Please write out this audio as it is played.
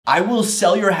I will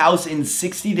sell your house in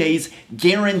 60 days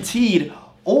guaranteed,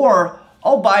 or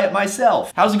I'll buy it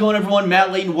myself. How's it going, everyone?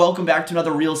 Matt Leighton, welcome back to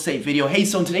another real estate video. Hey,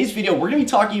 so in today's video, we're gonna be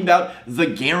talking about the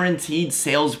guaranteed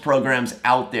sales programs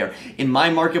out there. In my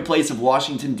marketplace of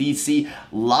Washington, D.C.,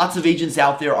 lots of agents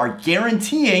out there are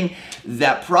guaranteeing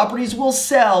that properties will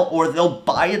sell or they'll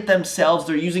buy it themselves.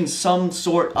 They're using some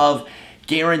sort of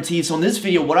guarantee. So in this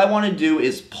video, what I want to do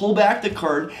is pull back the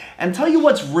curtain and tell you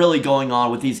what's really going on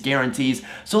with these guarantees.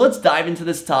 So let's dive into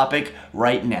this topic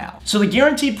right now. So the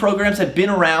guaranteed programs have been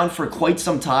around for quite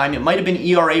some time. It might have been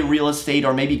ERA Real Estate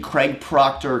or maybe Craig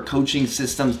Proctor Coaching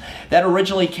Systems that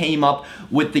originally came up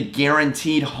with the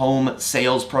guaranteed home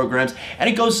sales programs. And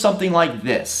it goes something like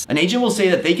this. An agent will say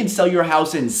that they can sell your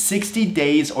house in 60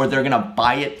 days or they're going to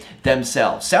buy it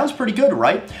themselves. Sounds pretty good,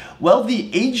 right? Well, the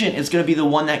agent is going to be the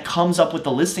one that comes up with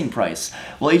the listing price.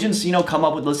 Well, agents, come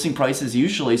up with listing prices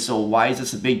usually, so why is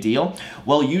this a big deal?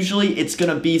 Well, usually it's going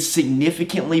to be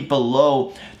significantly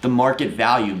below the market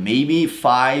value, maybe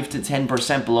 5 to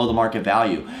 10% below the market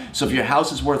value. So if your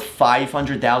house is worth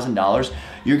 $500,000,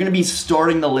 you're going to be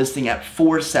starting the listing at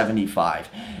 $475,000.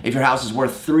 If your house is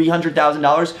worth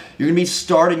 $300,000, you're going to be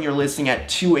starting your listing at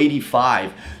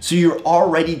 $285,000. So you're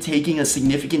already taking a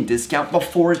significant discount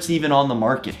before it's even on the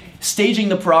market. Staging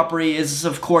the property is,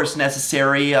 of course,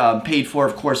 necessary, paid for,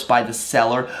 of course, by the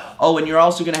seller. Oh, and you're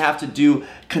also going to have to do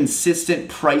consistent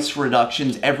price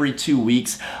reductions every 2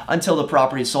 weeks until the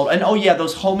property is sold. And oh yeah,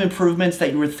 those home improvements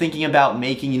that you were thinking about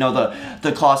making,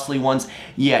 the costly ones,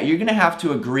 yeah, you're going to have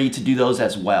to agree to do those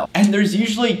as well. And there's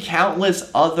usually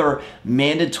countless other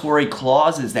mandatory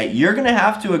clauses that you're going to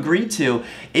have to agree to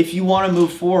if you want to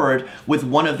move forward with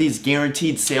one of these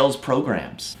guaranteed sales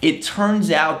programs. It turns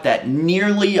out that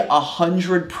nearly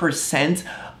 100%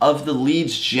 of the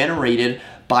leads generated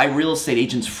by real estate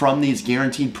agents from these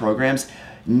guaranteed programs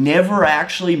never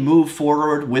actually move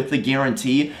forward with the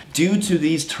guarantee due to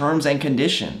these terms and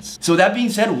conditions. So that being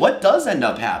said, what does end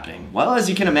up happening? Well, as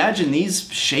you can imagine,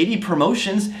 these shady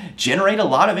promotions generate a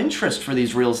lot of interest for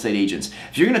these real estate agents.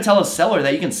 If you're gonna tell a seller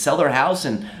that you can sell their house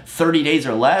in 30 days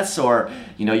or less, or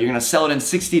you're gonna sell it in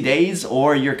 60 days,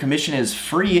 or your commission is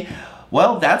free,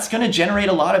 well, that's going to generate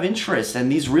a lot of interest, and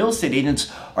these real estate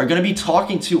agents are going to be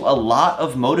talking to a lot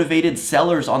of motivated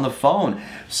sellers on the phone.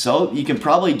 So you can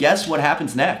probably guess what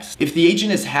happens next. If the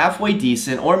agent is halfway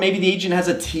decent, or maybe the agent has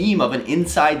a team of an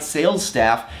inside sales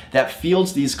staff that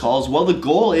fields these calls, well, the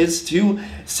goal is to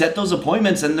set those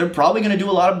appointments, and they're probably going to do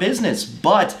a lot of business.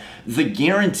 But the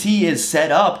guarantee is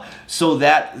set up so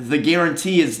that the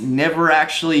guarantee is never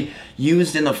actually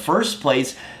used in the first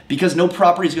place, because no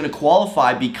property is going to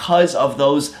qualify because of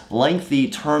those lengthy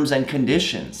terms and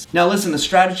conditions. Now listen, the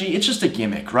strategy, it's just a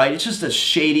gimmick, right? It's just a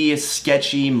shady,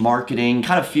 sketchy marketing,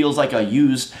 kind of feels like a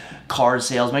used car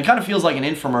salesman. It kind of feels like an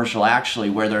infomercial actually,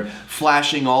 where they're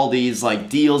flashing all these like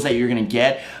deals that you're gonna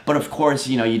get, but of course,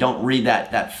 you don't read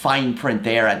that fine print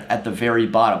there at the very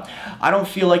bottom. I don't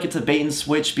feel like it's a bait and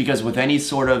switch, because with any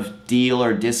sort of deal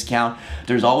or discount,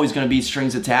 there's always gonna be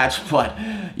strings attached, but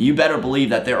you better believe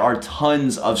that there are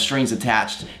tons of strings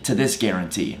attached to this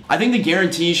guarantee. I think the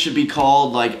guarantee should be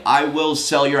called like, I will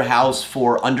sell your house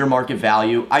for under market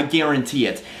value. I guarantee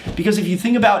it. Because if you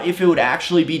think about if it would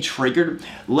actually be triggered,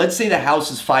 let's say the house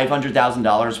is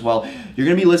 $500,000, well, you're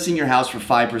gonna be listing your house for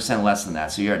 5% less than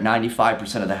that. So you're at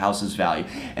 95% of the house's value.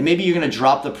 And maybe you're gonna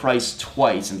drop the price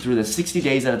twice, and through the 60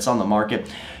 days that it's on the market,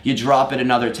 you drop it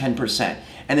another 10%.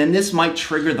 And then this might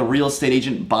trigger the real estate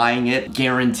agent buying it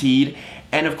guaranteed.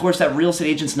 And of course, that real estate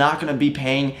agent's not gonna be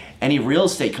paying any real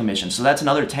estate commission. So that's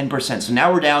another 10%. So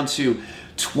now we're down to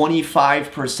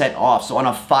 25% off. So on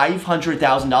a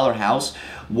 $500,000 house,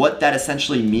 what that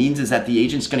essentially means is that the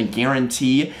agent's going to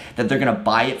guarantee that they're going to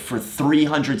buy it for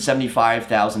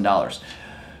 $375,000.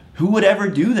 Who would ever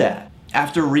do that?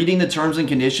 After reading the terms and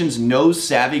conditions, no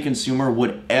savvy consumer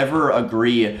would ever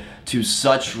agree to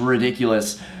such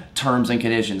ridiculous terms and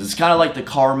conditions. It's kind of like the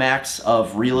CarMax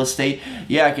of real estate.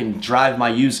 Yeah, I can drive my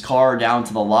used car down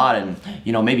to the lot and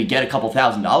maybe get a couple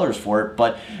 $1,000s for it,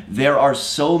 but there are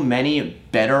so many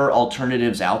better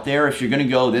alternatives out there. If you're going to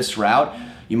go this route,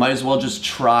 you might as well just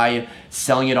try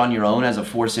selling it on your own as a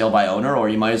for sale by owner, or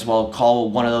you might as well call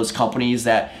one of those companies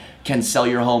that can sell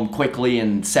your home quickly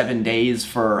in 7 days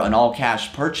for an all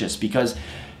cash purchase, because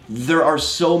there are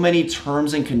so many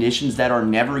terms and conditions that are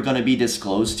never going to be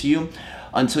disclosed to you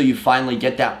until you finally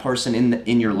get that person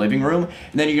in your living room,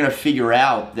 and then you're going to figure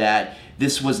out that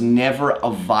this was never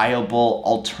a viable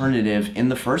alternative in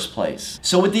the first place.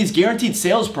 So with these guaranteed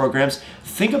sales programs,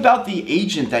 think about the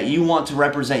agent that you want to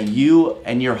represent you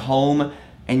and your home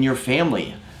and your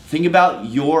family. Think about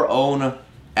your own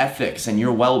ethics and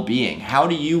your well-being. How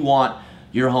do you want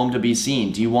your home to be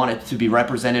seen? Do you want it to be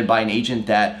represented by an agent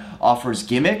that offers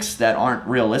gimmicks that aren't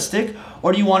realistic?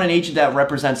 Or do you want an agent that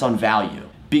represents on value?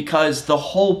 Because the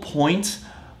whole point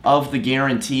of the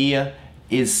guarantee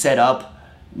is set up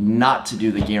not to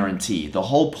do the guarantee. The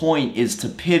whole point is to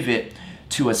pivot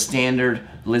to a standard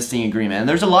listing agreement. And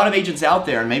there's a lot of agents out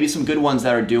there, and maybe some good ones,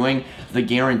 that are doing the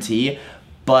guarantee,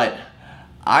 but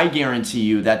I guarantee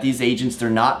you that these agents, they're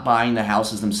not buying the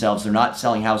houses themselves. They're not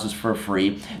selling houses for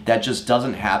free. That just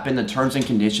doesn't happen. The terms and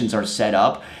conditions are set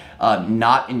up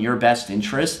not in your best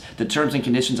interest. The terms and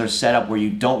conditions are set up where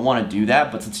you don't want to do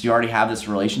that, but since you already have this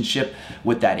relationship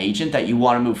with that agent, that you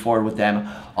want to move forward with them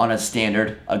on a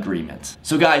standard agreement.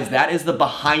 So guys, that is the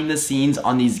behind the scenes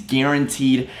on these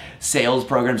guaranteed sales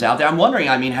programs out there. I'm wondering,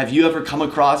 I mean, have you ever come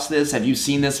across this? Have you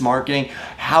seen this marketing?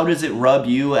 How does it rub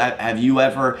you? Have you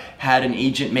ever had an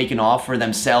agent make an offer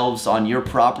themselves on your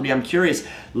property? I'm curious.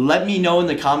 Let me know in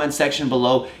the comment section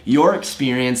below your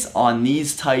experience on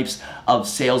these types of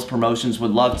sales promotions.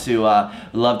 Would love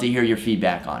to hear your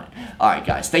feedback on it. All right,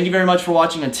 guys, thank you very much for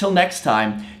watching. Until next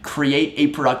time, create a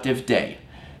productive day.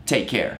 Take care.